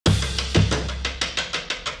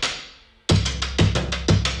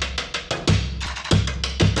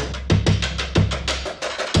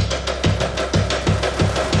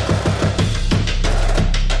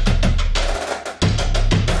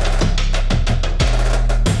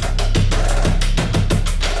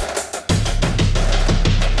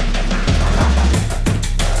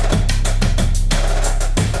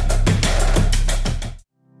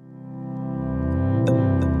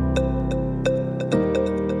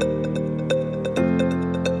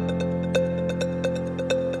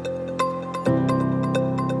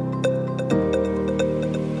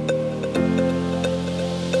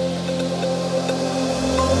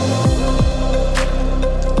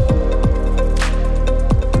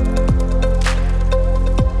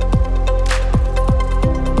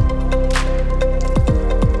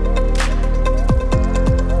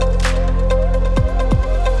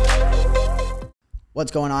What's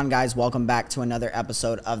going on, guys? Welcome back to another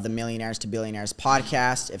episode of the Millionaires to Billionaires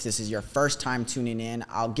podcast. If this is your first time tuning in,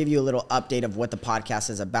 I'll give you a little update of what the podcast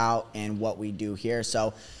is about and what we do here.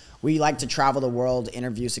 So we like to travel the world,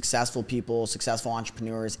 interview successful people, successful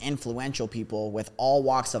entrepreneurs, influential people with all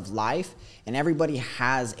walks of life. And everybody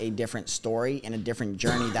has a different story and a different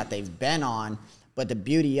journey that they've been on. But the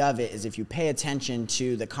beauty of it is if you pay attention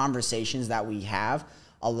to the conversations that we have,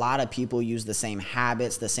 a lot of people use the same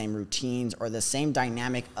habits, the same routines, or the same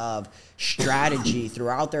dynamic of strategy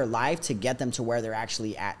throughout their life to get them to where they're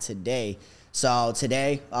actually at today. So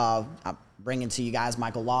today, I'm bringing to you guys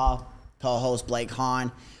Michael Law, co-host Blake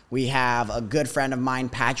Hahn. We have a good friend of mine,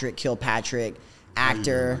 Patrick, Kilpatrick,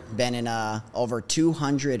 actor, been in over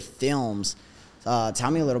 200 films.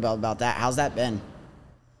 Tell me a little bit about that. How's that been?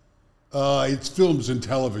 It's films and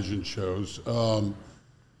television shows.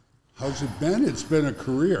 How's it been? It's been a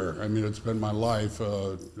career. I mean, it's been my life,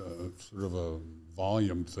 sort of a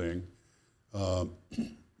volume thing.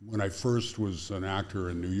 When I first was an actor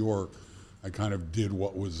in New York, I kind of did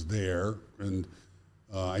what was there, and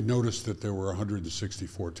I noticed that there were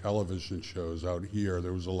 164 television shows out here.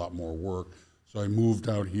 There was a lot more work, so I moved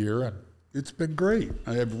out here. It's been great.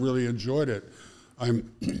 I have really enjoyed it.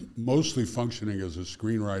 I'm mostly functioning as a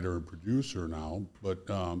screenwriter and producer now, but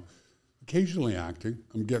occasionally acting.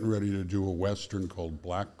 I'm getting ready to do a Western called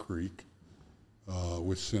Black Creek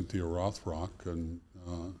with Cynthia Rothrock, and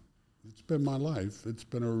it's been my life. It's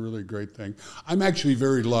been a really great thing. I'm actually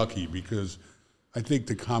very lucky because I think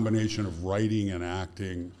the combination of writing and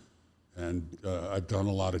acting, and I've done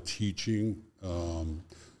a lot of teaching,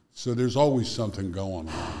 so there's always something going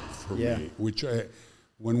on for me, which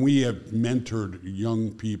when we have mentored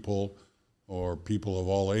young people or people of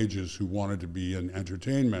all ages who wanted to be in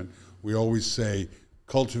entertainment, we always say,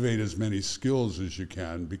 cultivate as many skills as you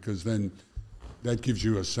can, because then that gives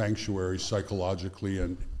you a sanctuary psychologically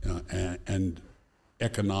and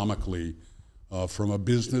economically from a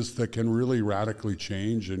business that can really radically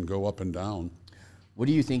change and go up and down. What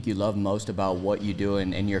do you think you love most about what you do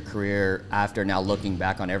in your career after now looking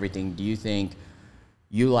back on everything? Do you think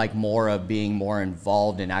you like more of being more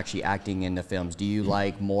involved in actually acting in the films? Do you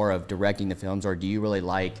like more of directing the films, or do you really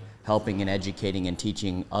like helping and educating and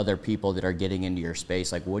teaching other people that are getting into your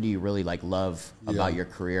space? Like, what do you really love about your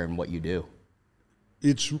career and what you do?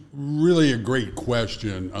 It's really a great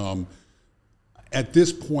question. At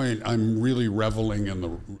this point, I'm really reveling in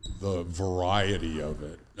the variety of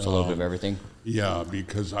it. It's a little bit of everything? Yeah,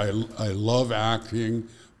 because I love acting,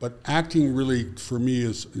 but acting really, for me,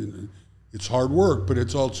 it's hard work, but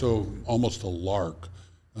it's also almost a lark.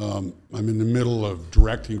 I'm in the middle of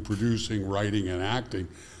directing, producing, writing, and acting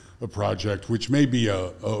a project, which may be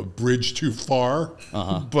a bridge too far,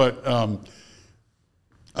 but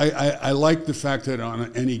I like the fact that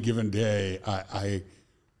on any given day, I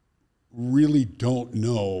really don't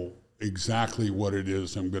know exactly what it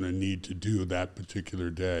is I'm going to need to do that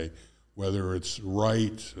particular day, whether it's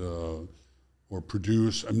write or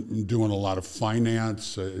produce. I'm doing a lot of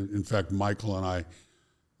finance. In fact, Michael and I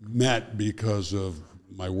met because of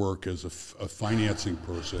my work as a financing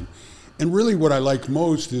person. And really what I like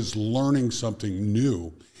most is learning something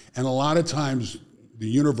new. And a lot of times the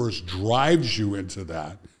universe drives you into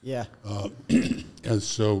that. Yeah. And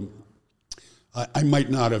so I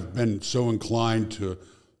might not have been so inclined to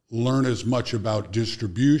learn as much about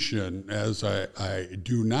distribution as I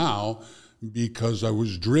do now, because I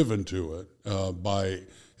was driven to it by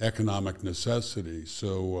economic necessity.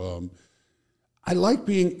 So I like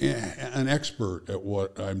being an expert at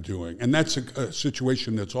what I'm doing. And that's a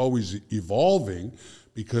situation that's always evolving,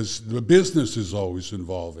 because the business is always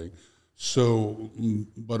evolving. So,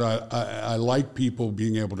 but I like people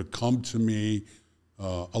being able to come to me.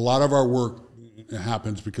 A lot of our work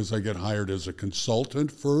happens because I get hired as a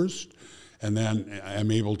consultant first, and then I'm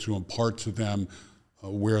able to impart to them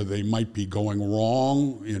where they might be going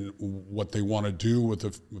wrong in what they want to do with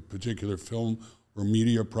a particular film or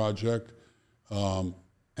media project.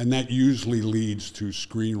 And that usually leads to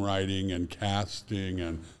screenwriting and casting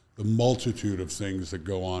and the multitude of things that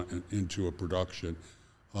go on into a production.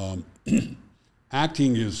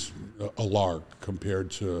 Acting is a lark compared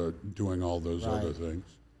to doing all those other things.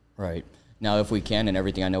 Right. Now, if we can and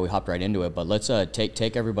everything, I know we hopped right into it, but let's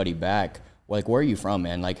take everybody back. Like, where are you from,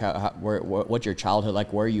 man? Like, what's your childhood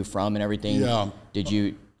like? Where are you from and everything? Yeah. Did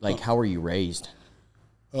you, how were you raised?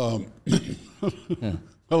 Well,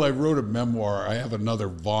 I wrote a memoir. I have another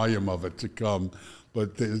volume of it to come,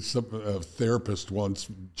 but a therapist once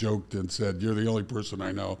joked and said, "You're the only person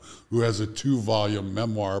I know who has a 2-volume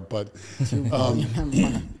memoir." But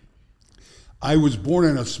I was born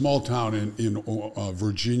in a small town in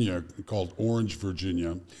Virginia called Orange,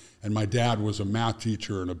 Virginia, and my dad was a math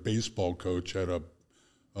teacher and a baseball coach at a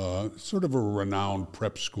sort of a renowned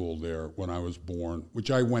prep school there when I was born,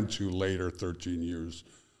 which I went to later, 13 years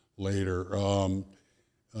later.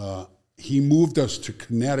 He moved us to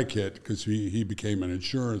Connecticut because he became an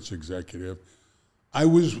insurance executive. I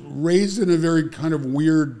was raised in a very kind of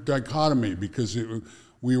weird dichotomy because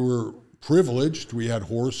we were privileged. We had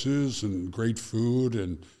horses and great food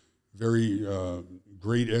and very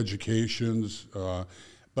great educations.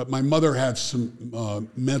 But my mother had some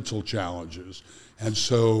mental challenges. And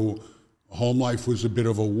so home life was a bit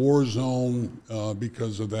of a war zone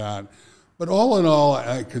because of that. But all in all,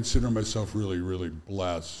 I consider myself really, really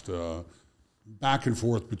blessed. Back and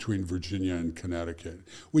forth between Virginia and Connecticut,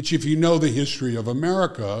 which if you know the history of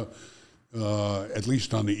America, at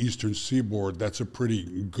least on the eastern seaboard, that's a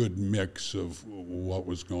pretty good mix of what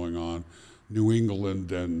was going on, New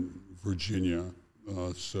England and Virginia.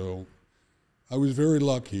 So I was very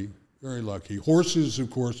lucky, very lucky. Horses, of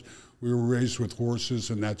course, we were raised with horses,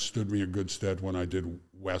 and that stood me in good stead when I did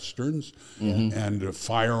Westerns. And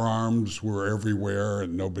firearms were everywhere,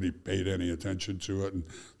 and nobody paid any attention to it. And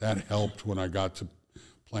that helped when I got to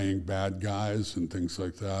playing bad guys and things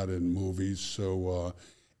like that in movies. So,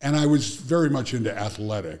 and I was very much into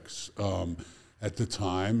athletics at the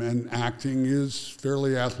time, and acting is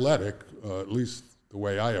fairly athletic, at least the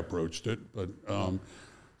way I approached it. But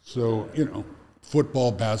so, you know,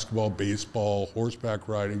 football, basketball, baseball, horseback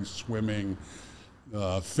riding, swimming,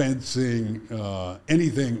 fencing,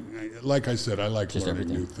 anything. Like I said, I like Just learning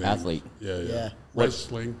everything. new things. Athlete. Yeah.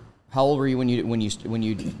 Wrestling. How old were you when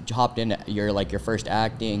you hopped in your first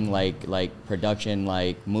acting like production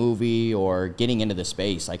like movie or getting into the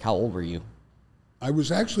space? Like how old were you? I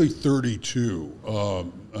was actually 32.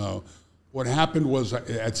 What happened was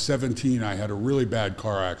at 17 I had a really bad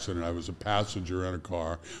car accident. I was a passenger in a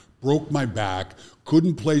car, broke my back,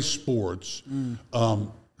 couldn't play sports.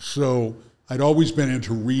 So I'd always been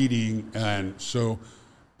into reading, and so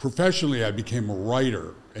professionally I became a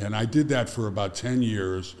writer, and I did that for about 10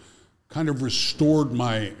 years. Kind of restored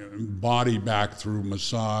my body back through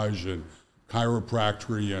massage and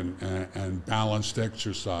chiropractic and balanced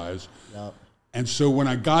exercise. Yep. And so when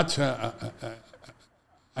I got to,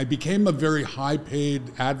 I became a very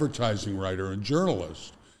high-paid advertising writer and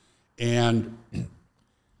journalist, and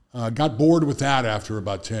got bored with that after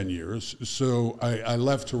about 10 years. So I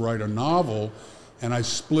left to write a novel, and I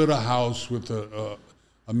split a house with a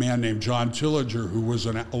man named John Tillinger, who was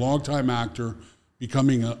a longtime actor,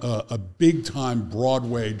 becoming a big-time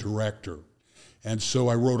Broadway director. And so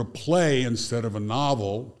I wrote a play instead of a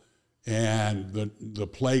novel, and the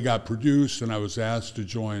play got produced, and I was asked to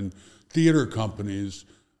join theater companies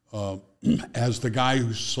as the guy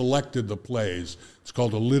who selected the plays. It's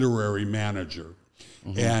called a literary manager.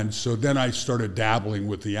 And so then I started dabbling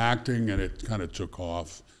with the acting, and it kind of took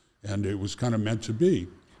off, and it was kind of meant to be.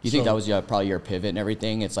 You think that was probably your pivot and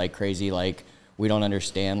everything? It's like crazy, like we don't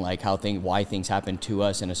understand like why things happen to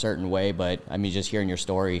us in a certain way, but I mean, just hearing your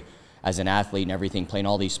story as an athlete and everything, playing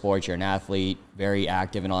all these sports, you're an athlete, very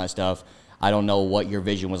active and all that stuff. I don't know what your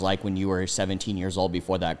vision was like when you were 17 years old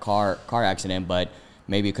before that car accident, but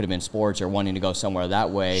maybe it could have been sports or wanting to go somewhere that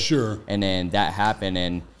way. Sure. And then that happened,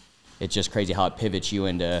 and it's just crazy how it pivots you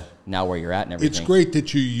into now where you're at and everything. It's great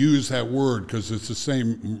that you use that word because it's the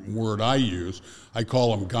same word I use. I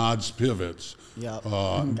call them God's pivots. Yep.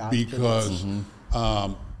 Because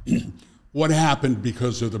what happened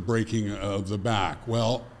because of the breaking of the back?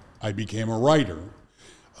 Well, I became a writer,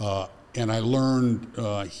 and I learned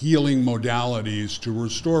healing modalities to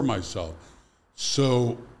restore myself.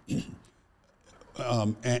 So,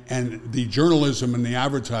 and the journalism and the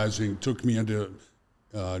advertising took me into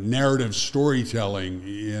narrative storytelling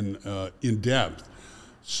in depth,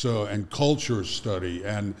 so, and culture study.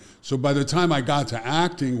 And so by the time I got to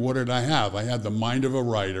acting, what did I have? I had the mind of a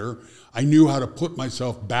writer. I knew how to put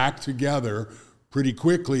myself back together pretty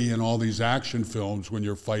quickly in all these action films when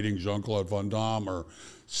you're fighting Jean-Claude Van Damme or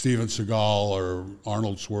Steven Seagal or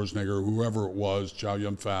Arnold Schwarzenegger, whoever it was, Chow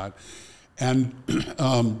Yun-Fat. And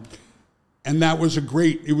that was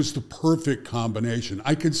it was the perfect combination.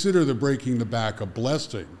 I consider the breaking the back a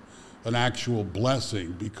blessing, an actual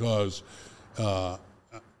blessing, because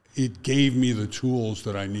it gave me the tools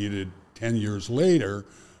that I needed 10 years later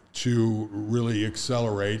to really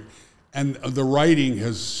accelerate. And the writing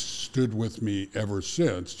has stood with me ever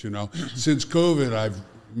since, you know. Since COVID, I've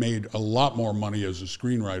made a lot more money as a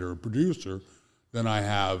screenwriter and producer than I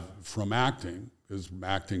have from acting, because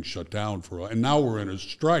acting shut down for a while. And now we're in a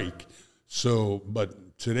strike. So,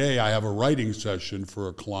 but today I have a writing session for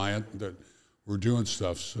a client that we're doing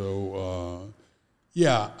stuff. So,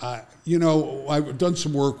 yeah, I've done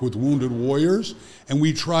some work with wounded warriors, and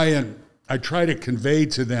I try to convey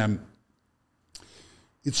to them,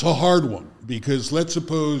 it's a hard one, because let's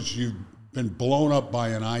suppose you've been blown up by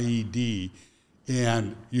an IED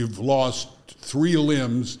and you've lost 3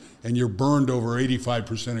 limbs and you're burned over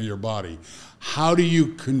 85% of your body. How do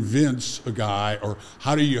you convince a guy, or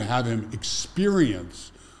how do you have him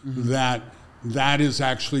experience that is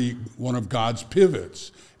actually one of God's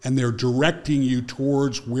pivots, and they're directing you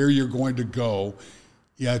towards where you're going to go,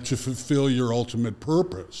 to fulfill your ultimate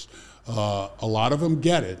purpose? A lot of them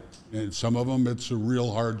get it, and some of them it's a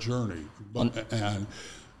real hard journey.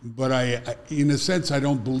 But I, in a sense, I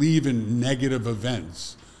don't believe in negative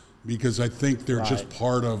events, because I think they're just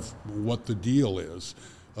part of what the deal is,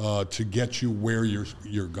 to get you where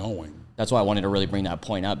you're going. That's why I wanted to really bring that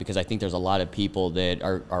point up, because I think there's a lot of people that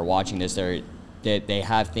are watching this, that they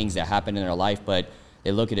have things that happen in their life, but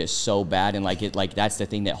they look at it so bad, and like that's the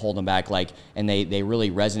thing that hold them back, and they really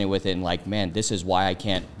resonate with it, and like, man, this is why I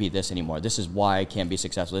can't be this anymore. This is why I can't be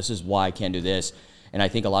successful. This is why I can't do this. And I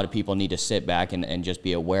think a lot of people need to sit back and just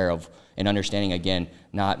be aware of and understanding, again,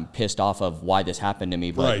 not pissed off of why this happened to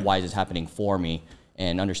me, but why is this happening for me,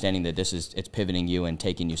 and understanding that it's pivoting you and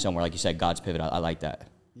taking you somewhere. Like you said, God's pivot. I like that.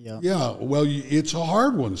 Yeah, well, it's a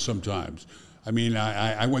hard one sometimes. I mean,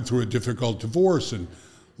 I went through a difficult divorce and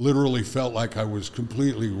literally felt like I was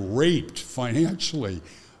completely raped financially.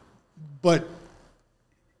 But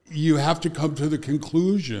you have to come to the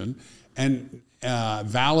conclusion and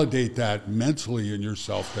validate that mentally in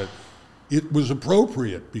yourself, that it was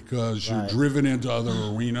appropriate, because you're driven into other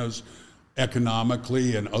arenas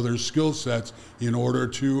economically and other skill sets in order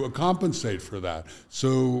to compensate for that.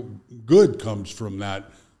 So good comes from that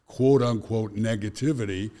quote unquote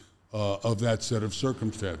negativity of that set of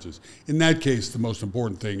circumstances. In that case, the most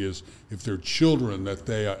important thing is, if they're children, that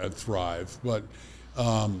they thrive. But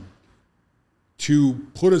to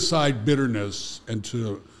put aside bitterness and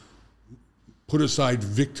to put aside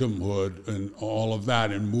victimhood and all of that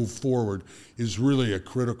and move forward is really a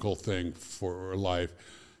critical thing for life,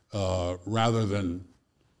 rather than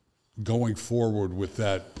going forward with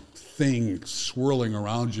that thing swirling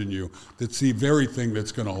around in you that's the very thing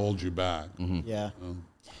that's going to hold you back. Yeah.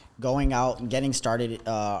 Going out and getting started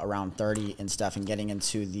around 30 and stuff, and getting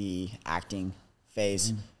into the acting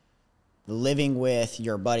phase, living with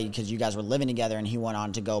your buddy, because you guys were living together, and he went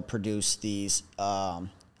on to go produce these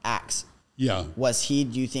acts. Yeah.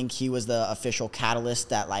 Do you think he was the official catalyst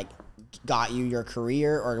that like got you your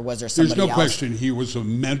career, or was there somebody else? There's no question he was a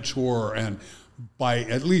mentor, and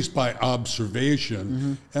at least by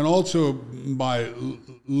observation, and also by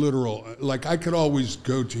literal, like I could always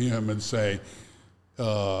go to him and say,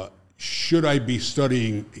 should I be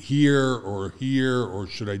studying here, or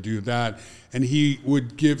should I do that? And he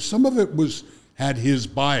would give, some of it had his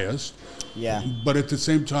bias, but at the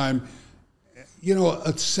same time,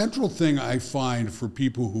 a central thing I find for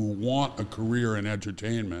people who want a career in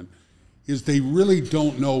entertainment is they really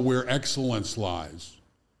don't know where excellence lies.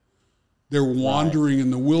 They're wandering in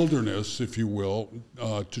the wilderness, if you will,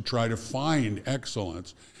 to try to find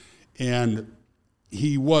excellence. And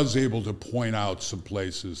he was able to point out some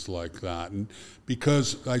places like that. And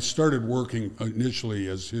because I started working initially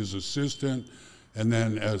as his assistant, and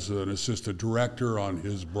then as an assistant director on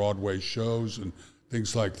his Broadway shows and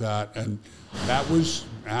things like that. And that was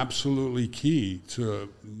absolutely key to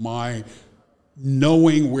my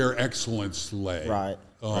knowing where excellence lay.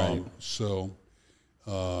 So,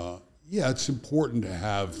 yeah, it's important to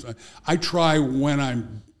have. I try, when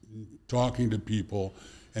I'm talking to people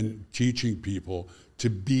and teaching people, to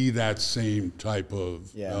be that same type of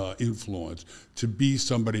influence, to be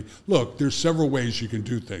somebody. Look, there's several ways you can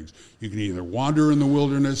do things. You can either wander in the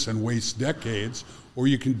wilderness and waste decades, or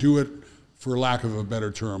you can do it, for lack of a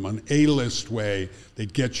better term, an A-list way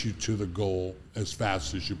that gets you to the goal as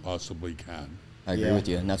fast as you possibly can. I agree with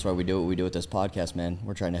you, and that's why we do what we do with this podcast, man.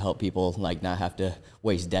 We're trying to help people like not have to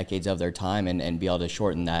waste decades of their time and be able to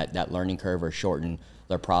shorten that learning curve, or shorten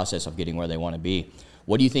their process of getting where they want to be.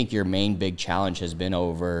 What do you think your main big challenge has been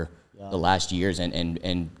over the last years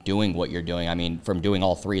and doing what you're doing? I mean, from doing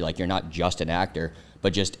all three, like you're not just an actor,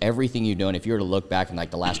 but just everything you're doing. If you were to look back in like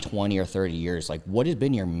the last 20 or 30 years, like what has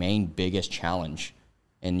been your main biggest challenge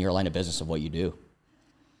in your line of business of what you do?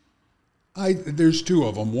 There's two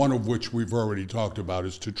of them, one of which we've already talked about,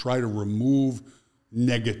 is to try to remove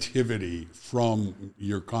negativity from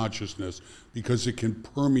your consciousness, because it can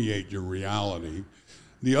permeate your reality.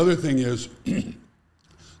 The other thing is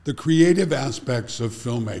the creative aspects of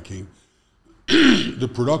filmmaking, the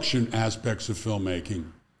production aspects of filmmaking,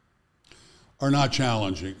 are not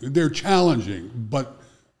challenging. They're challenging, but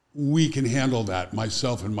we can handle that,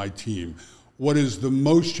 myself and my team. What is the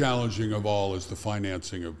most challenging of all is the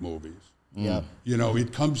financing of movies. Yeah. You know,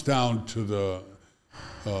 it comes down to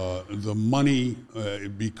the money.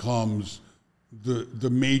 It becomes the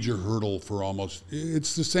major hurdle for almost,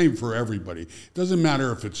 it's the same for everybody. It doesn't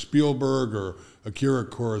matter if it's Spielberg or Akira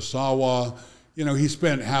Kurosawa. You know, he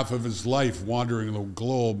spent half of his life wandering the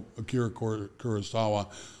globe, Akira Kurosawa,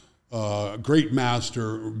 great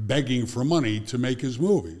master, begging for money to make his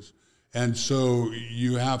movies. And so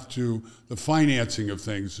you have to, the financing of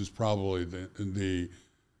things is probably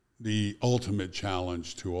the ultimate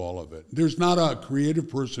challenge to all of it. There's not a creative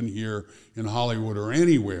person here in Hollywood or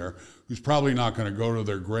anywhere who's probably not going to go to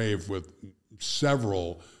their grave with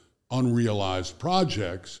several unrealized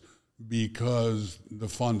projects because the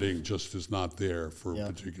funding just is not there for a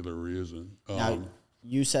particular reason. Now,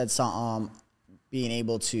 you said being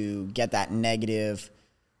able to get that negative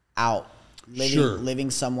out,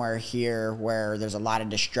 living somewhere here where there's a lot of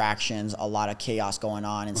distractions, a lot of chaos going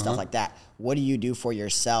on and stuff like that. What do you do for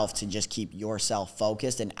yourself to just keep yourself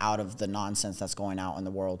focused and out of the nonsense that's going out in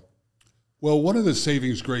the world? Well, one of the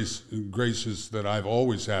savings graces that I've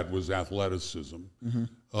always had was athleticism.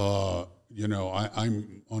 You know,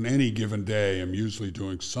 I'm on any given day, I'm usually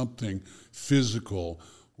doing something physical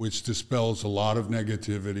which dispels a lot of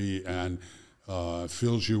negativity and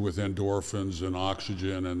fills you with endorphins and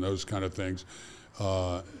oxygen and those kind of things.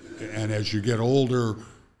 And as you get older,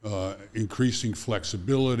 increasing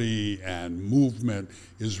flexibility and movement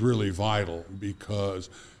is really vital because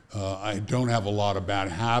I don't have a lot of bad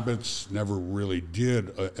habits, never really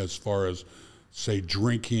did as far as, say,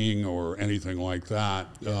 drinking or anything like that.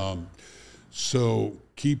 So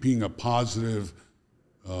keeping a positive,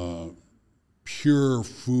 pure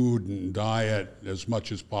food and diet as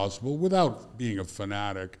much as possible without being a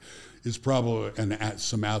fanatic is probably, and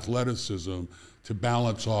some athleticism to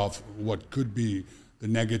balance off what could be the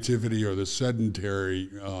negativity or the sedentary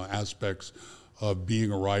aspects of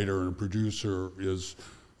being a writer and a producer is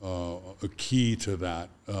a key to that.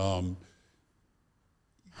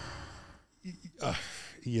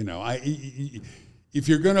 You know, if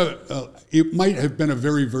you're gonna, it might have been a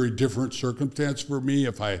very, very different circumstance for me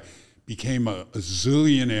if I became a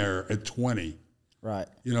zillionaire at 20. Right.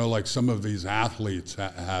 You know, like some of these athletes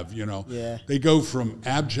have, you know. Yeah. They go from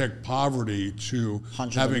abject poverty to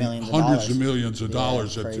having hundreds of millions of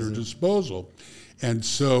dollars at their disposal. And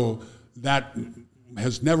so that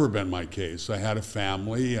has never been my case. I had a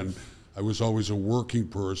family and I was always a working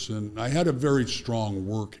person. I had a very strong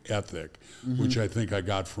work ethic, which I think I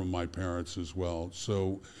got from my parents as well.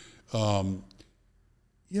 So,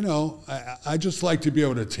 you know, I just like to be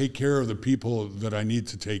able to take care of the people that I need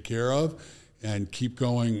to take care of and keep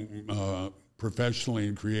going professionally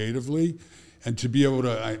and creatively. And to be able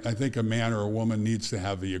to, I think a man or a woman needs to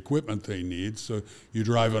have the equipment they need. So you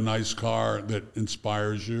drive a nice car that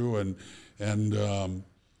inspires you and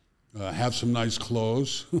have some nice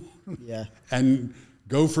clothes. And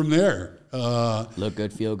go from there. Look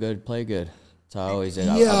good, feel good, play good. That's how I always say.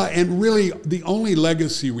 And really the only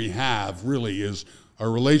legacy we have really is our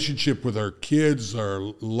relationship with our kids, our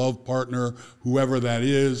love partner, whoever that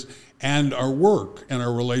is, and our work and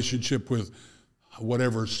our relationship with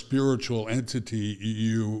whatever spiritual entity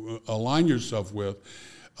you align yourself with.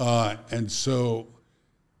 And so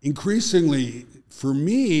increasingly, for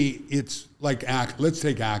me, it's like let's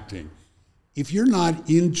take acting. If you're not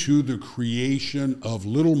into the creation of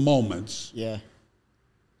little moments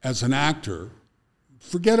as an actor,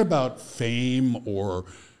 forget about fame or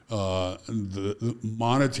the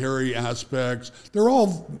monetary aspects. They're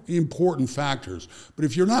all important factors. But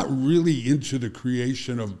if you're not really into the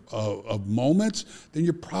creation of moments, then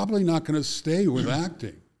you're probably not going to stay with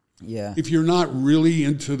acting. If you're not really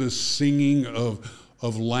into the singing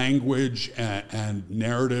of language and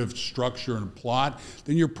narrative structure and plot,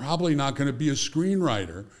 then you're probably not going to be a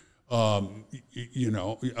screenwriter. You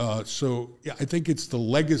know, so I think it's the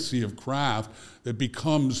legacy of craft that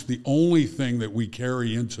becomes the only thing that we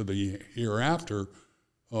carry into the hereafter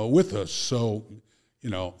with us. So, you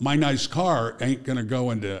know, my nice car ain't going to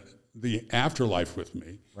go into the afterlife with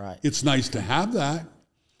me. Right. It's nice to have that,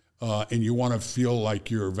 and you want to feel like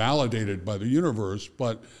you're validated by the universe,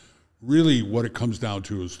 but really what it comes down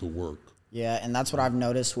to is the work. Yeah, and that's what I've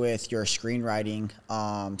noticed with your screenwriting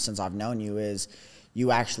since I've known you is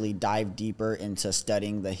you actually dive deeper into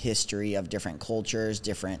studying the history of different cultures,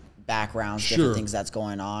 different backgrounds, different things that's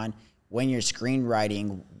going on. When you're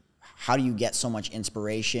screenwriting, how do you get so much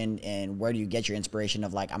inspiration, and where do you get your inspiration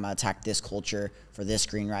of like, I'm gonna attack this culture for this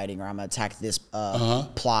screenwriting, or I'm gonna attack this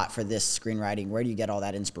plot for this screenwriting? Where do you get all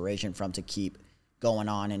that inspiration from to keep going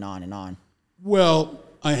on and on and on? Well,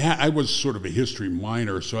 I was sort of a history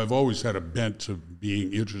minor, so I've always had a bent to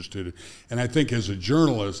being interested. And I think as a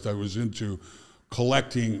journalist, I was into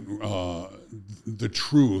collecting the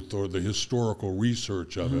truth or the historical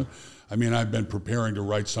research of it. I mean, I've been preparing to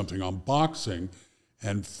write something on boxing,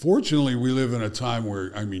 and fortunately, we live in a time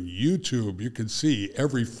where, I mean, YouTube, you can see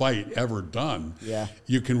every fight ever done. Yeah.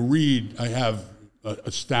 You can read, I have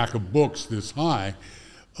a stack of books this high,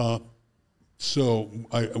 so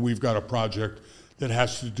we've got a project that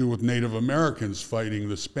has to do with Native Americans fighting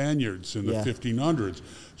the Spaniards in the 1500s.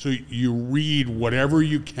 So you read whatever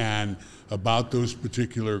you can about those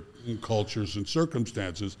particular cultures and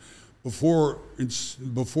circumstances before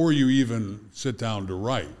you even sit down to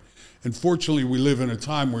write. And fortunately, we live in a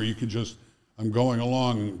time where you can just, I'm going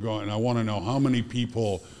along, I want to know how many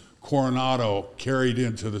people Coronado carried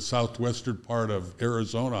into the southwestern part of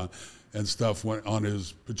Arizona and stuff went on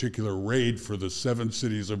his particular raid for the 7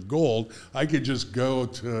 cities of gold. I could just go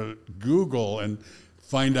to Google and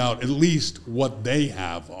find out at least what they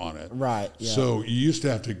have on it. Right. Yeah. So you used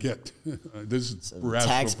to have to get, this is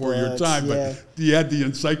perhaps before your time, yeah. but you had the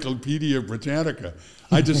Encyclopedia Britannica.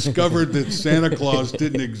 I discovered that Santa Claus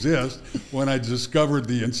didn't exist when I discovered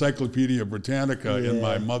the Encyclopedia Britannica in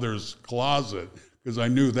my mother's closet, because I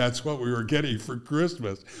knew that's what we were getting for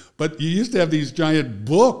Christmas. But you used to have these giant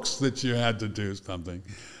books that you had to do something.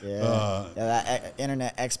 Yeah, that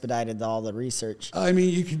internet expedited all the research. I mean,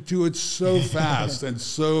 you can do it so fast and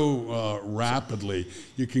so rapidly.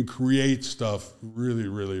 You can create stuff really,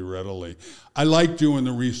 really readily. I like doing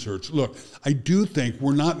the research. Look, I do think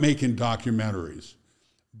we're not making documentaries,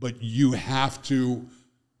 but you have to,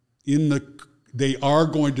 they are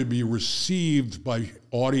going to be received by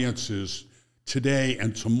audiences today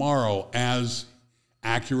and tomorrow as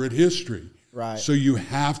accurate history. Right. So you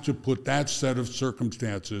have to put that set of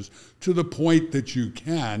circumstances to the point that you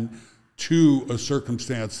can to a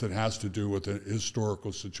circumstance that has to do with a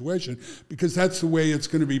historical situation, because that's the way it's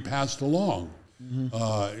going to be passed along.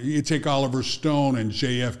 You take Oliver Stone and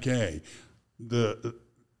JFK.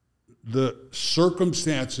 The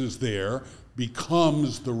circumstances there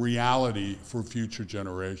becomes the reality for future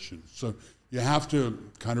generations. So you have to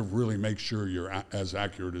kind of really make sure you're as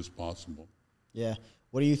accurate as possible. Yeah.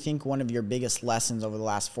 What do you think one of your biggest lessons over the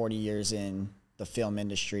last 40 years in the film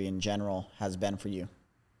industry in general has been for you?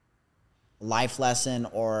 A life lesson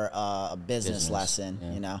or a business lesson,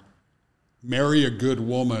 you know? Marry a good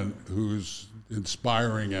woman who's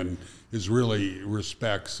inspiring and is really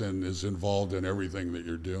respects and is involved in everything that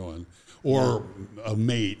you're doing. Or a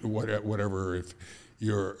mate, whatever, if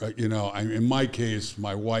you're, in my case,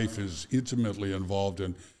 my wife is intimately involved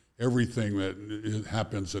in everything that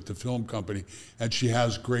happens at the film company, and she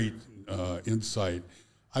has great insight.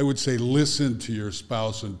 I would say listen to your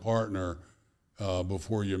spouse and partner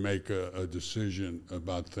before you make a decision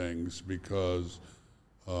about things, because,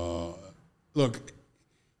 look,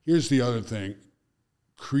 here's the other thing.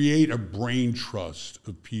 Create a brain trust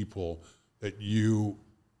of people that you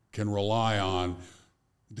can rely on.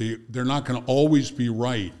 They're not going to always be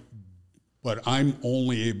right, but I'm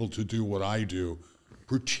only able to do what I do,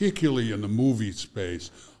 particularly in the movie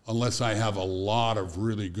space, unless I have a lot of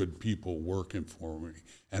really good people working for me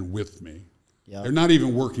and with me. Yep. They're not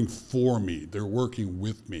even working for me, they're working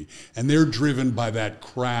with me. And they're driven by that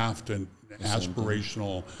craft and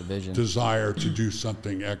aspirational desire to do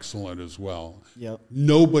something excellent as well. Yep.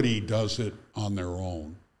 Nobody does it on their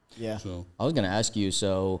own. Yeah. So I was going to ask you,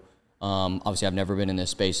 so obviously I've never been in this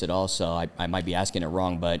space at all, so I might be asking it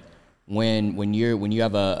wrong, but when you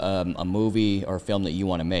have a movie or film that you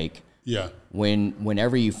want to make,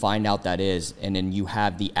 whenever you find out that is, and then you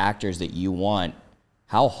have the actors that you want,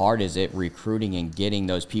 how hard is it recruiting and getting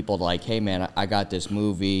those people to like, hey man, I got this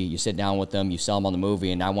movie, you sit down with them, you sell them on the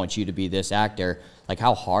movie, and I want you to be this actor. Like,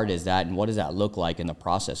 how hard is that, and what does that look like in the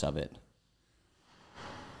process of it?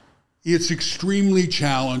 It's extremely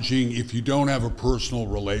challenging if you don't have a personal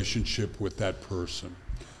relationship with that person.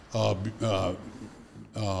 So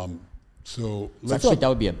I feel like that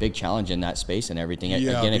would be a big challenge in that space and everything.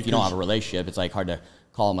 Yeah, again, if you don't have a relationship, it's like hard to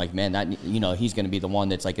call him like, man, that, he's going to be the one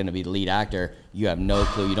that's like going to be the lead actor. You have no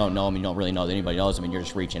clue. You don't know him. You don't really know that anybody knows him, and you're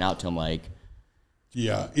just reaching out to him like.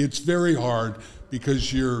 Yeah, it's very hard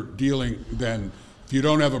because you're dealing then, if you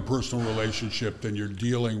don't have a personal relationship, then you're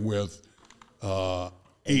dealing with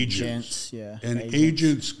agents. Yeah. And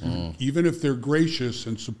agents, even if they're gracious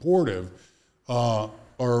and supportive,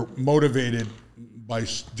 are motivated by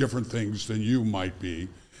different things than you might be.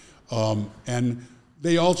 And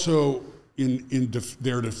they also, in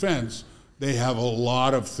their defense, they have a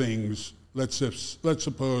lot of things. Let's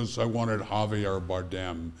suppose I wanted Javier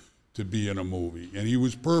Bardem to be in a movie, and he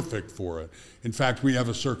was perfect for it. In fact, we have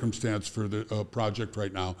a circumstance for the project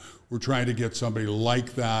right now. We're trying to get somebody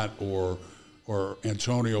like that, or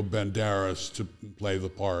Antonio Banderas to play the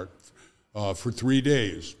part for 3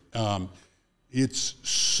 days. It's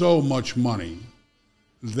so much money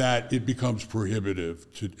that it becomes prohibitive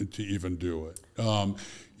to even do it.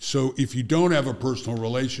 So if you don't have a personal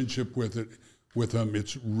relationship with them,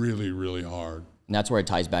 it's really, really hard. And that's where it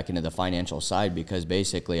ties back into the financial side, because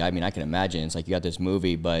basically, I mean, I can imagine it's like you got this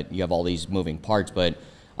movie, but you have all these moving parts, but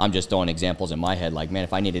I'm just throwing examples in my head. Like, man,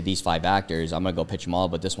 if I needed these 5 actors, I'm going to go pitch them all,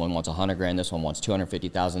 but this one wants $100,000, this one wants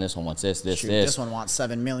 $250,000, this one wants this. This one wants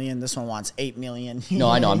 $7 million, this one wants $8 million. No,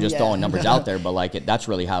 I know, I'm just throwing numbers out there, but like that's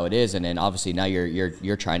really how it is. And then obviously now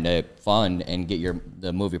you're trying to fund and get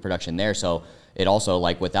the movie production there. So it also,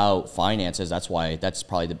 like, without finances, that's probably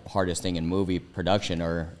the hardest thing in movie production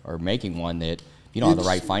or making one, that if you don't have the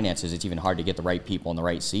right finances, it's even hard to get the right people in the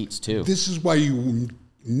right seats too. This is why you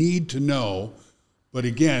need to know. But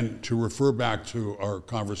again, to refer back to our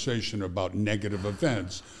conversation about negative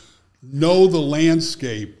events, know the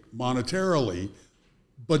landscape monetarily,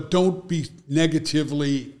 but don't be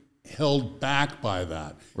negatively held back by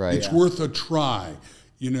that. Right. It's worth a try,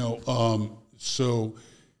 so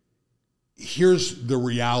here's the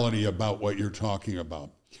reality about what you're talking about.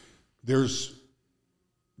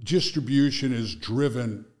 Distribution is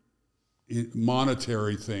driven in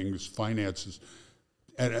monetary things, finances,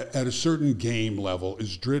 at a certain game level,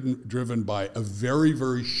 is driven by a very,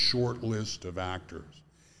 very short list of actors.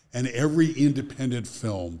 And every independent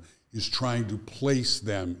film is trying to place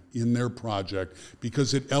them in their project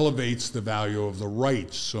because it elevates the value of the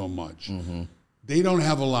rights so much. Mm-hmm. They don't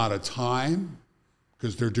have a lot of time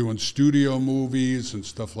because they're doing studio movies and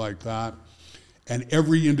stuff like that. And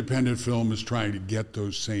every independent film is trying to get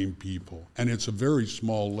those same people. And it's a very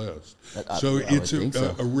small list.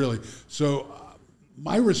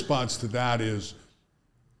 My response to that is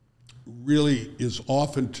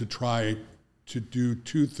often to try to do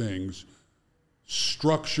 2 things.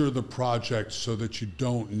 Structure the project so that you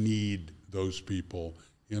don't need those people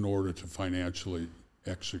in order to financially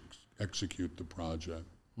execute the project.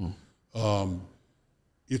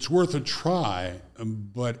 It's worth a try,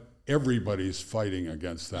 but everybody's fighting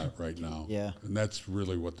against that right now. Yeah. And that's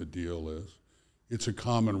really what the deal is. It's a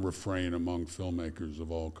common refrain among filmmakers of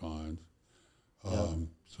all kinds. And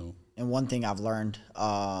one thing I've learned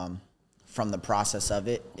from the process of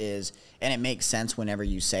it is, and it makes sense whenever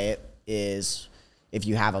you say it, is if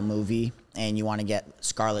you have a movie and you want to get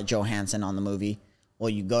Scarlett Johansson on the movie, well,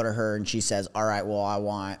 you go to her and she says, all right, well, I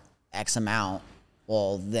want X amount.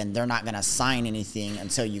 Well, then they're not going to sign anything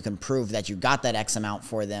until you can prove that you got that X amount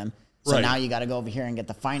for them. So now you got to go over here and get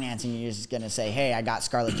the financing. You're just going to say, hey, I got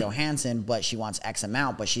Scarlett Johansson, but she wants X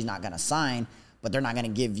amount, but she's not going to sign. But they're not going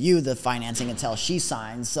to give you the financing until she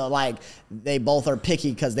signs. So, like, they both are picky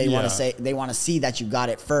because they want to see that you got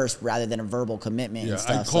it first rather than a verbal commitment. Yeah, and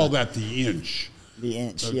stuff. I call that the inch. The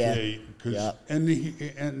inch, okay, yeah.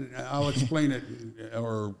 And I'll explain it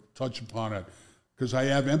or touch upon it because I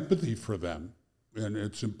have empathy for them, and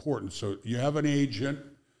it's important. So you have an agent.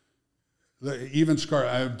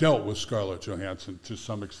 I've dealt with Scarlett Johansson to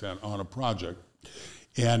some extent on a project,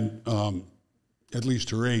 and at least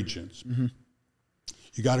her agents. Mm-hmm.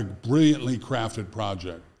 You got a brilliantly crafted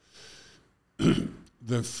project.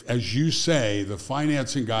 As you say, the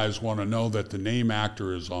financing guys want to know that the name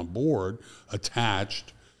actor is on board,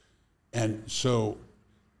 attached. And so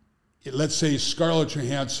let's say Scarlett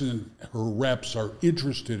Johansson, her reps are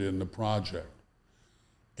interested in the project.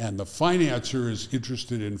 And the financer is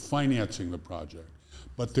interested in financing the project.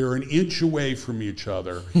 But they're an inch away from each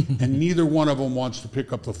other, and neither one of them wants to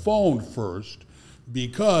pick up the phone first,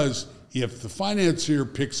 because if the financier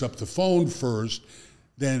picks up the phone first,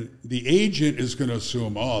 then the agent is going to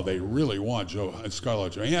assume, oh, they really want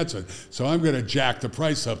Scarlett Johansson, so I'm going to jack the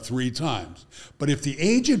price up 3 times. But if the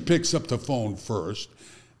agent picks up the phone first,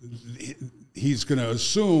 he's going to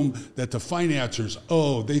assume that the financiers,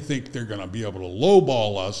 they think they're going to be able to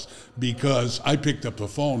lowball us because I picked up the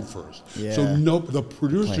phone first. Yeah. So the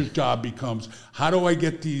producer's job becomes, how do I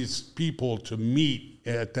get these people to meet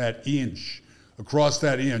at that inch, across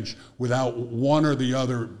that inch, without one or the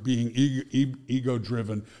other being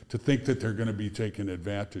ego-driven to think that they're going to be taken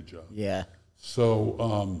advantage of. Yeah.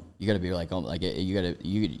 So you got to be like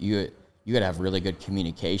you got to have really good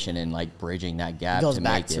communication and like bridging that gap. It goes to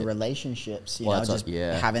back make to it, relationships, you Well, know, that's just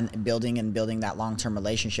yeah. building that long-term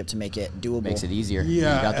relationship to make it doable. Makes it easier.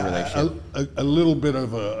 Yeah, You got the relationship. a little bit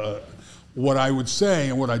of what I would say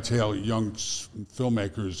and what I tell young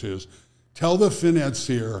filmmakers is, tell the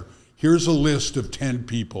financier, here's a list of 10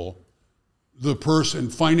 people. The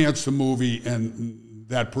person, finance the movie, and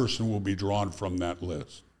that person will be drawn from that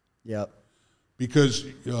list. Yep. Because,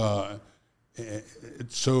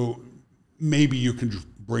 so maybe you can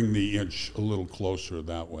bring the inch a little closer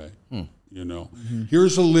that way, you know.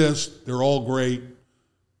 Here's a list, they're all great.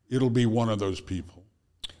 It'll be one of those people.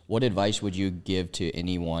 What advice would you give to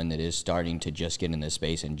anyone that is starting to just get in this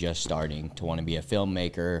space and just starting to want to be a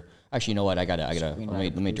filmmaker? Actually, you know what?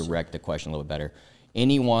 Let me direct the question a little bit better.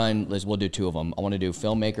 Anyone, we'll do two of them. I want to do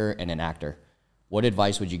filmmaker and an actor. What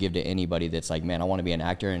advice would you give to anybody that's like, man, I want to be an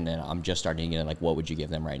actor, and then I'm just starting to get in? Like, what would you give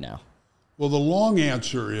them right now? Well, the long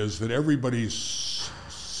answer is that everybody's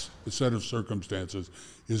set of circumstances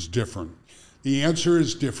is different. The answer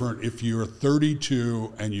is different if you're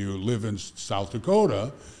 32 and you live in South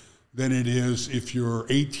Dakota than it is if you're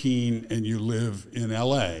 18 and you live in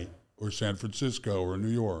LA or San Francisco or New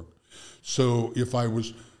York. So if I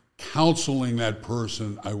was counseling that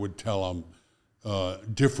person, I would tell them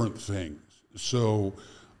different things. So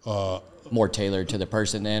More tailored to the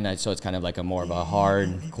person then, so it's kind of like a more of a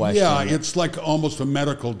hard question. yeah, it's like almost a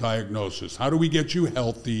medical diagnosis. How do we get you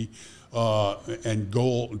healthy and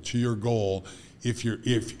goal to your goal?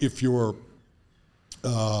 If you're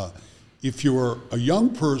a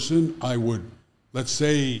young person, I would, let's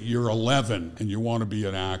say you're 11 and you want to be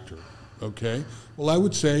an actor, okay? Well, I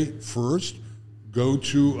would say first, go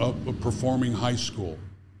to a performing high school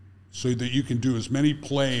so that you can do as many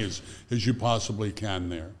plays as you possibly can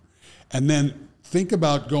there. And then think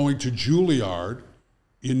about going to Juilliard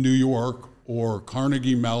in New York or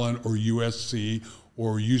Carnegie Mellon or USC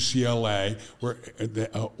or UCLA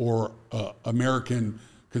or American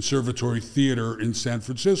Conservatory Theater in San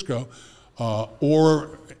Francisco,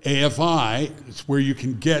 or AFI, it's where you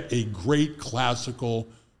can get a great classical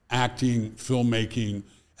acting, filmmaking,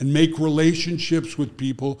 and make relationships with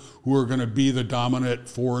people who are going to be the dominant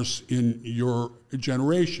force in your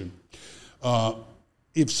generation.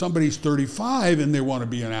 If somebody's 35 and they want to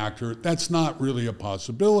be an actor, that's not really a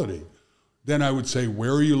possibility. Then I would say,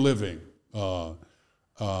 where are you living?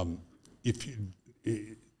 If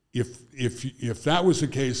that was the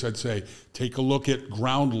case, I'd say take a look at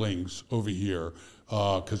Groundlings over here,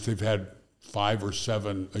 because they've had 5 or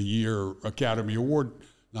 7 a year Academy Award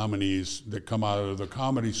nominees that come out of the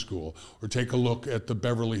comedy school, or take a look at the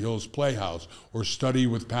Beverly Hills Playhouse, or study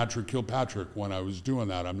with Patrick Kilpatrick when I was doing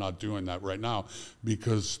that. I'm not doing that right now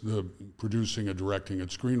because the producing and directing and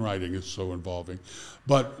screenwriting is so involving.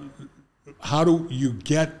 But how do you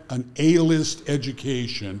get an A-list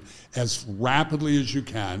education as rapidly as you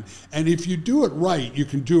can? And if you do it right, you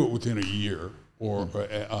can do it within a year, or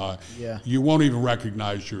you won't even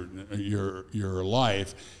recognize your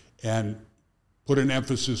life. And put an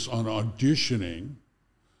emphasis on auditioning,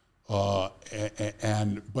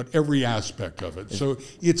 but every aspect of it. So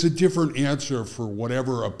it's a different answer for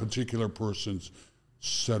whatever a particular person's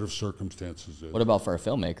set of circumstances is. What about for a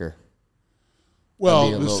filmmaker?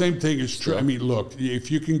 Well, the same thing is true. I mean, look, if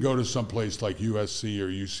you can go to some place like USC or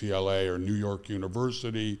UCLA or New York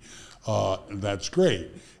University, that's great.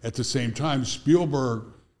 At the same time, Spielberg,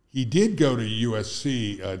 he did go to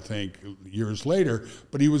USC, I think, years later,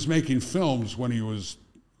 but he was making films when he was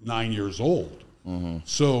 9 years old. Mm-hmm.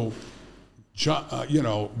 So,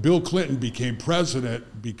 Bill Clinton became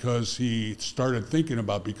president because he started thinking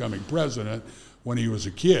about becoming president when he was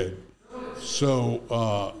a kid.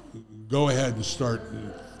 So go ahead and start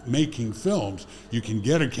making films. You can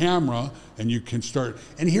get a camera and you can start.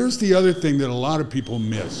 And here's the other thing that a lot of people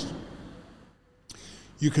miss.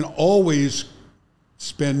 You can always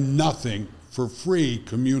spend nothing for free,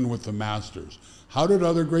 commune with the masters. How did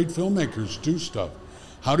other great filmmakers do stuff?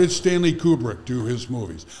 How did Stanley Kubrick do his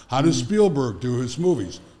movies? How did Spielberg do his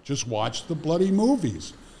movies? Just watch the bloody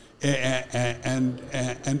movies and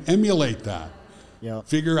emulate that. Yep.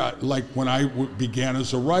 Figure out, like when I began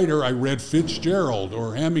as a writer, I read Fitzgerald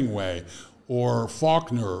or Hemingway or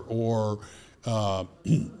Faulkner or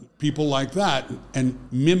people like that and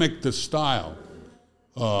mimic the style.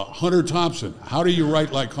 Hunter Thompson, how do you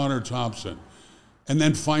write like Hunter Thompson? And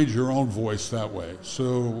then find your own voice that way.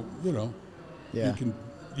 So,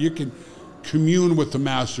 you can commune with the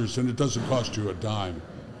masters and it doesn't cost you a dime.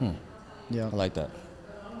 Yeah, I like that.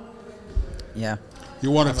 Yeah.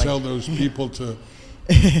 You want to tell those people to...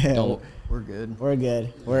 No, we're good. We're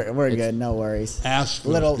good. We're good. No worries. Ask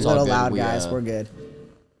little good. loud, guys. We're good.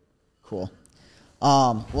 Cool.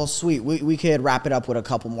 Well, sweet. We could wrap it up with a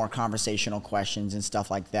couple more conversational questions and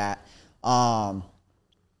stuff like that.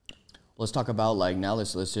 Let's talk about like now.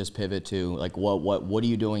 Let's just pivot to like what are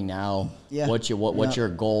you doing now? Yeah. What's your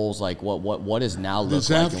goals? Like what is now look This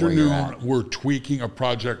like and where you're at? afternoon, we're tweaking a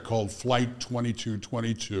project called Flight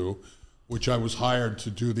 2222, which I was hired to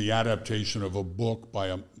do the adaptation of a book by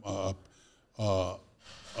a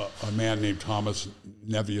man named Thomas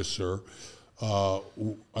Neviuser.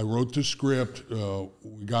 I wrote the script.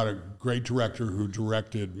 We got a great director who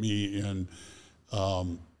directed me in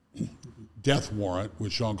Death Warrant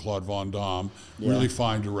with Jean-Claude Van Damme. Really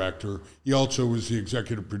fine director. He also was the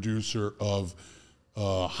executive producer of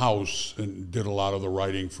House and did a lot of the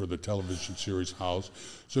writing for the television series House.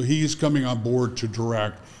 So he's coming on board to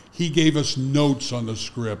direct. He gave us notes on the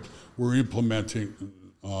script. We're implementing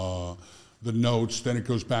the notes, then it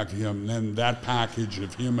goes back to him. And then that package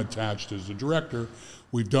of him attached as the director,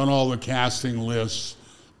 we've done all the casting lists.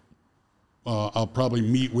 I'll probably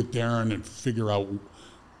meet with Darren and figure out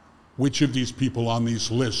which of these people on these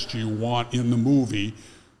lists you want in the movie,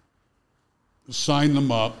 sign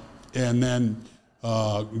them up, and then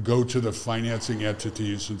go to the financing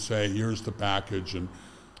entities and say, here's the package, and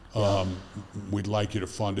we'd like you to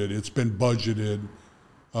fund it. It's been budgeted.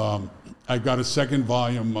 I've got a second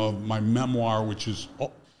volume of my memoir, which is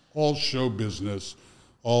all show business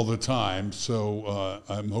all the time, so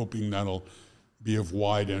I'm hoping that'll be of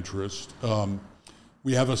wide interest.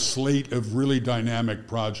 We have a slate of really dynamic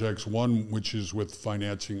projects, one which is with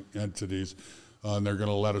financing entities, and they're going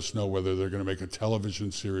to let us know whether they're going to make a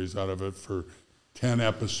television series out of it for 10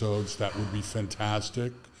 episodes. That would be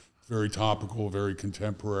fantastic. Very topical, very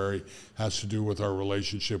contemporary, has to do with our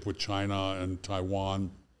relationship with China and Taiwan.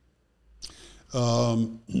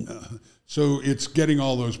 So it's getting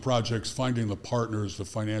all those projects, finding the partners, the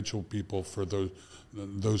financial people for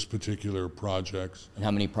those particular projects. And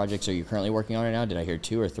how many projects are you currently working on right now? Did I hear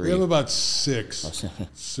 2 or 3? We have about 6.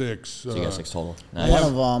 Six. So you got 6 total. Nice. One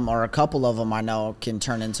of them, or a couple of them, I know can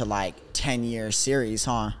turn into like 10-year series,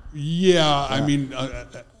 huh? Yeah, I mean,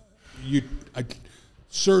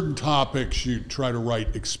 certain topics you try to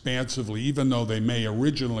write expansively, even though they may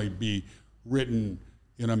originally be written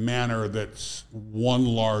in a manner that's one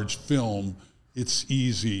large film. It's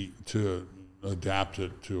easy to adapt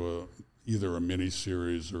it to either a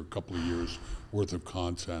miniseries or a couple of years worth of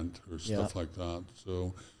content or stuff like that.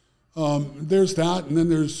 So there's that, and then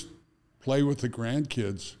there's play with the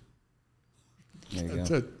grandkids. There you That's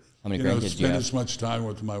go. it. How many grandkids do you spend have? as much time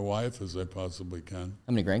with my wife as I possibly can.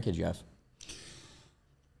 How many grandkids do you have?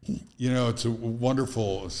 You know, it's a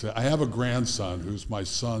wonderful. I have a grandson who's my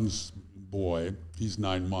son's boy. He's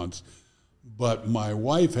 9 months. But my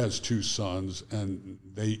wife has 2 sons, and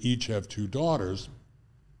they each have 2 daughters.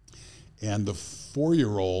 And the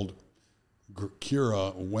 4-year-old,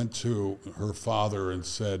 Kira, went to her father and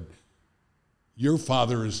said, "Your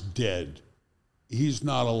father is dead. He's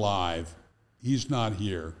not alive. He's not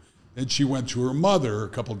here." Then she went to her mother a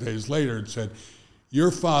couple days later and said,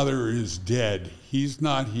 "Your father is dead. He's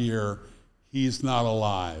not here. He's not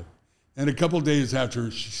alive." And a couple days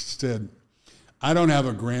after, she said, "I don't have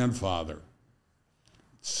a grandfather.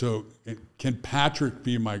 So can Patrick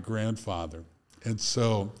be my grandfather?" And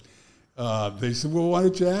so they said, "Well, why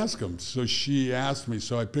don't you ask him?" So she asked me.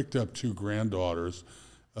 So I picked up 2 granddaughters,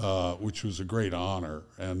 which was a great honor.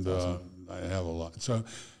 And I have a lot. So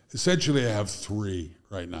essentially I have 3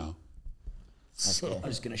 right now. So I'm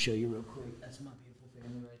just going to show you real quick. That's my beautiful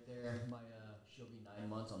family right there. She'll be 9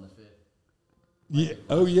 months on the 5th. yeah,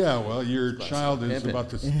 oh yeah, well your child is about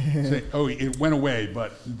to say, oh, it went away,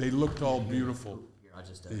 but they looked all beautiful. Here, I'll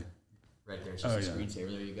just right there. She's a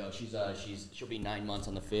screensaver. There you go. She'll be 9 months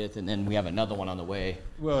on the 5th, and then we have another one on the way.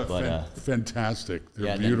 Well, but, fantastic. They're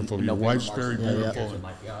yeah, beautiful. Your November wife's marks very the 10th beautiful. with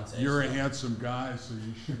my fiance, You're a handsome guy, so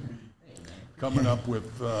you should be coming up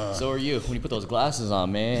with. So are you. When you put those glasses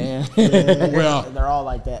on, man. Well, They're all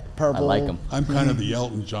like that. Purple. I like them. I'm kind of the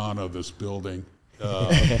Elton John of this building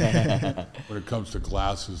when it comes to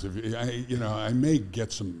glasses. I may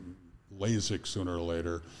get some LASIK sooner or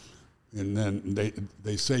later, and then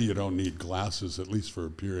they say you don't need glasses at least for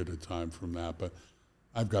a period of time from that, but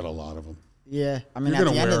I've got a lot of them. Yeah, I mean, You're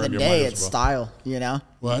at the end of the gonna wear 'em, you day, might it's as well. style, you know?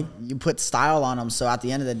 What? You put style on them, so at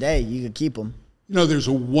the end of the day, you could keep them. You know, there's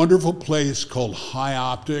a wonderful place called High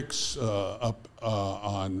Optics up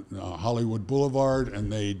on Hollywood Boulevard,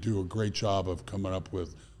 and they do a great job of coming up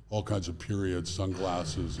with all kinds of period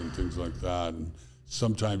sunglasses and things like that. And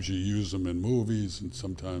sometimes you use them in movies, and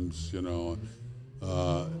sometimes,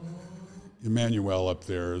 Emmanuel up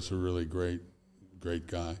there is a really great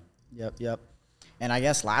guy. Yep. And I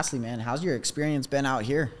guess lastly, man, how's your experience been out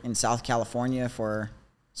here in South California for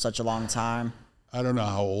such a long time? I don't know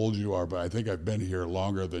how old you are, but I think I've been here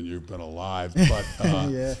longer than you've been alive. But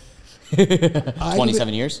Yeah,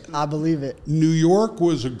 27 years? I believe it. New York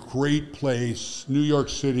was a great place. New York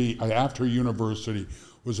City, after university,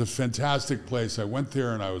 was a fantastic place. I went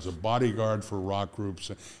there and I was a bodyguard for rock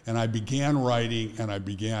groups, and I began writing and I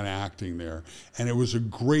began acting there. And it was a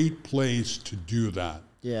great place to do that.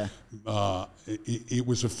 Yeah. It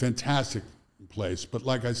was a fantastic place. But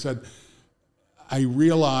like I said, I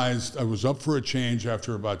realized I was up for a change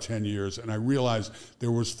after about 10 years, and I realized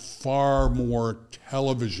there was far more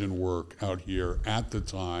television work out here at the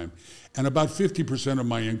time. And about 50% of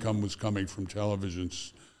my income was coming from television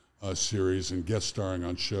series and guest starring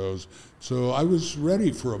on shows. So I was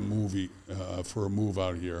ready for a move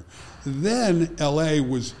out here. Then LA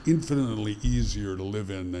was infinitely easier to live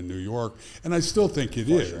in than New York, and I still think it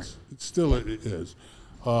is. Sure. It is.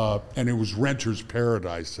 And it was renter's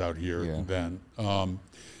paradise out here then.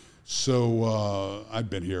 So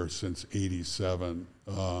I've been here since '87.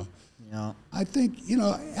 I think,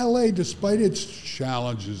 LA, despite its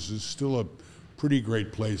challenges, is still a pretty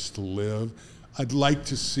great place to live. I'd like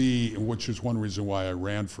to see, which is one reason why I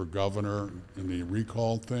ran for governor in the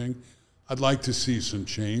recall thing, I'd like to see some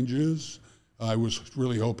changes. I was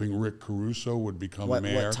really hoping Rick Caruso would become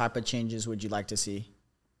mayor. What type of changes would you like to see?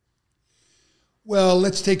 Well,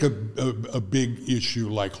 let's take a big issue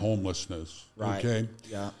like homelessness, right. Okay?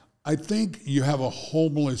 Yeah. I think you have a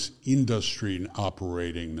homeless industry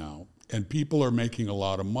operating now, and people are making a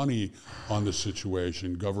lot of money on the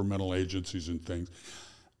situation, governmental agencies and things.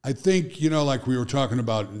 I think, like we were talking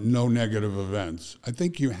about no negative events, I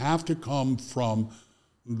think you have to come from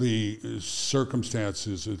the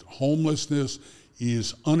circumstances that homelessness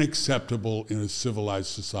is unacceptable in a civilized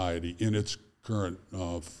society in its current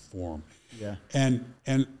form. Yeah. And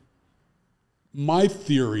my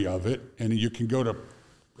theory of it, and you can go to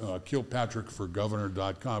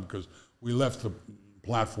kilpatrickforgovernor.com because we left the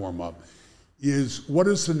platform up, is what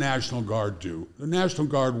does the National Guard do? The National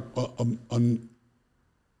Guard,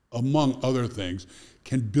 among other things,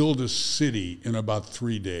 can build a city in about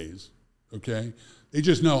 3 days, okay? They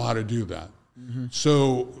just know how to do that. Mm-hmm.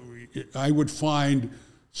 So I would find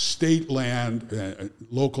state land,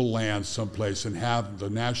 local land someplace, and have the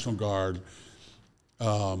National Guard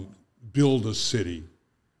build a city,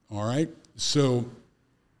 all right? So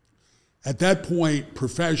at that point,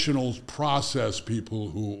 professionals process people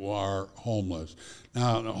who are homeless.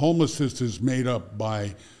 Now, homelessness is made up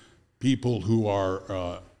by people who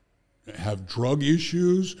are have drug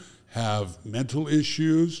issues, have mental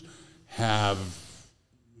issues, have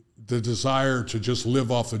the desire to just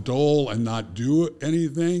live off the dole and not do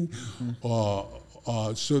anything.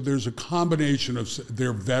 Mm-hmm. So there's a combination of,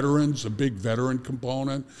 they're veterans, a big veteran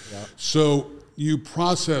component. Yep. So you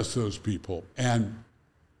process those people, and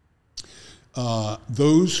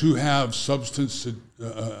those who have substance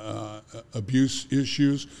abuse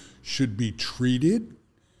issues should be treated.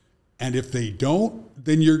 And if they don't,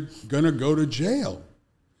 then you're going to go to jail.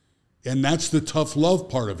 And that's the tough love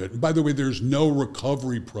part of it. And by the way, there's no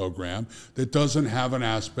recovery program that doesn't have an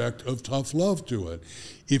aspect of tough love to it.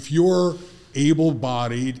 If you're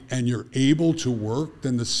able-bodied and you're able to work,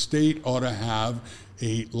 then the state ought to have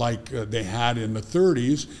like they had in the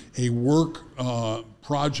 30s, a work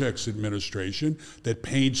projects administration that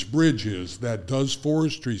paints bridges, that does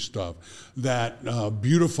forestry stuff, that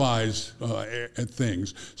beautifies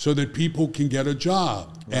things so that people can get a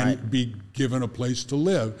job and be given a place to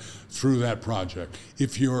live through that project.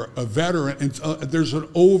 If you're a veteran, and there's an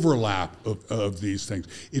overlap of these things.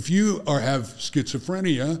 If you have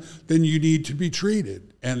schizophrenia, then you need to be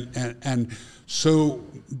treated. And so,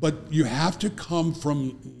 but you have to come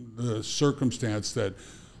from the circumstance that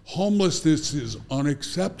homelessness is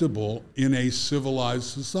unacceptable in a civilized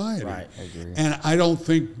society. Right, I agree. And I don't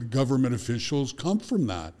think government officials come from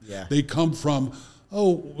that. Yeah. They come from,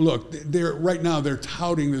 oh, look, right now they're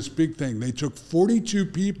touting this big thing. They took 42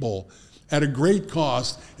 people at a great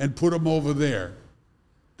cost and put them over there.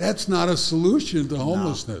 That's not a solution to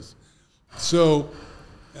homelessness. No. So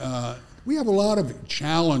we have a lot of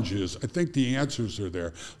challenges. I think the answers are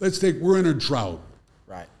there. We're in a drought.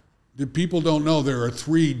 Right. The people don't know there are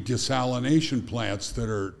 3 desalination plants that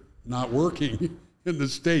are not working in the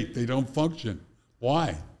state. They don't function.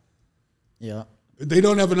 Why? Yeah. They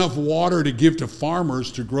don't have enough water to give to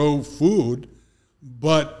farmers to grow food,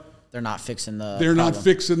 but they're not fixing the not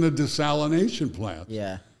fixing the desalination plants.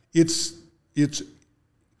 Yeah. It's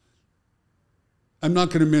I'm not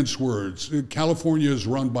going to mince words. California is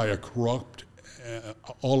run by a corrupt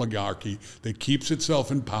oligarchy that keeps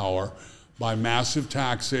itself in power by massive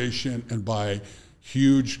taxation and by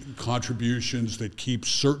huge contributions that keep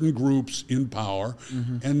certain groups in power,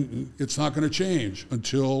 and it's not going to change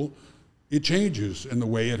until it changes, and the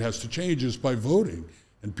way it has to change is by voting,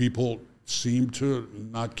 and people seem to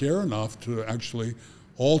not care enough to actually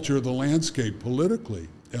alter the landscape politically.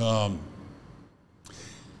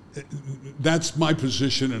 That's my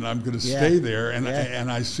position, and I'm going to stay there,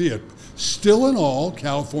 and I see it. Still in all,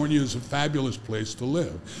 California is a fabulous place to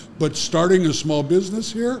live, but starting a small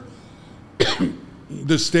business here,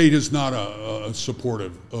 the state is not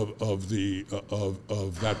supportive of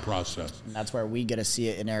that process. And that's where we get to see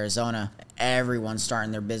it in Arizona. Everyone's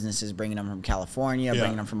starting their businesses, bringing them from California,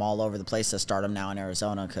 bringing them from all over the place to start them now in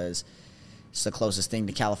Arizona because it's the closest thing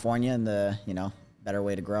to California and the better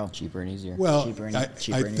way to grow. Cheaper and easier. Well, cheaper and I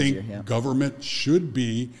think easier, government should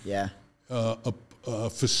be a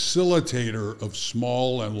facilitator of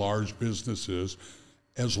small and large businesses,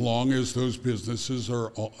 as long as those businesses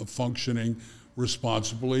are functioning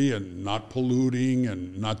responsibly and not polluting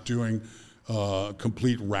and not doing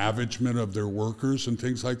complete ravagement of their workers and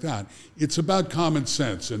things like that. It's about common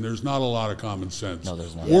sense, and there's not a lot of common sense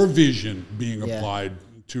or vision being applied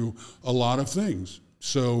to a lot of things.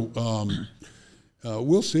 So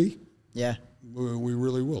we'll see. Yeah. We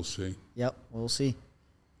really will see. Yep, we'll see.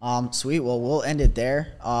 Sweet. Well, we'll end it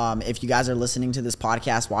there. If you guys are listening to this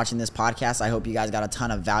podcast, watching this podcast, I hope you guys got a ton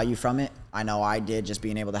of value from it. I know I did, just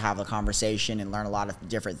being able to have a conversation and learn a lot of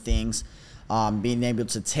different things. Being able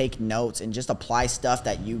to take notes and just apply stuff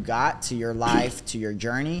that you got to your life, to your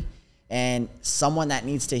journey. And someone that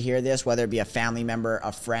needs to hear this, whether it be a family member,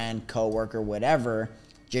 a friend, coworker, whatever,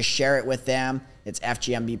 just share it with them. It's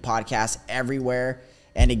FGMB Podcast everywhere.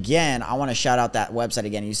 And again, I want to shout out that website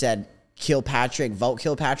again. You said Kilpatrick, vote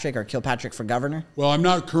Kilpatrick, or Kilpatrick for governor? Well, I'm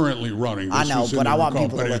not currently running. I know, but I want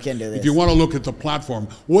people to look into this. If you want to look at the platform,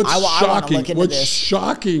 what's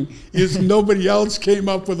shocking is nobody else came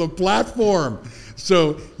up with a platform.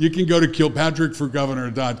 So you can go to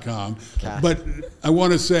kilpatrickforgovernor.com. Okay. But I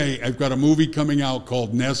want to say I've got a movie coming out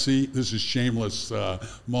called Nessie. This is shameless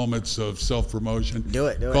moments of self-promotion. Do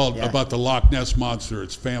it. Called about the Loch Ness Monster.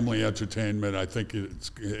 It's family entertainment. I think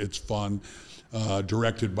it's fun.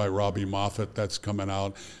 Directed by Robbie Moffat. That's coming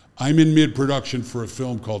out. I'm in mid-production for a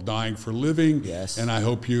film called Dying for Living. Yes. And I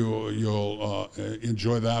hope you'll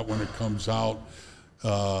enjoy that when it comes out.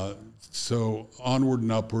 So onward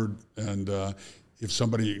and upward. And if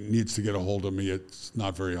somebody needs to get a hold of me, it's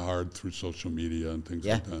not very hard through social media and things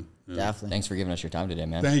like that. Yeah, definitely. Thanks for giving us your time today,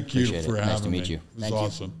 man. Thank you for having me. Nice to meet you. It was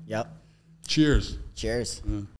awesome. Yep. Cheers. Cheers. Yeah.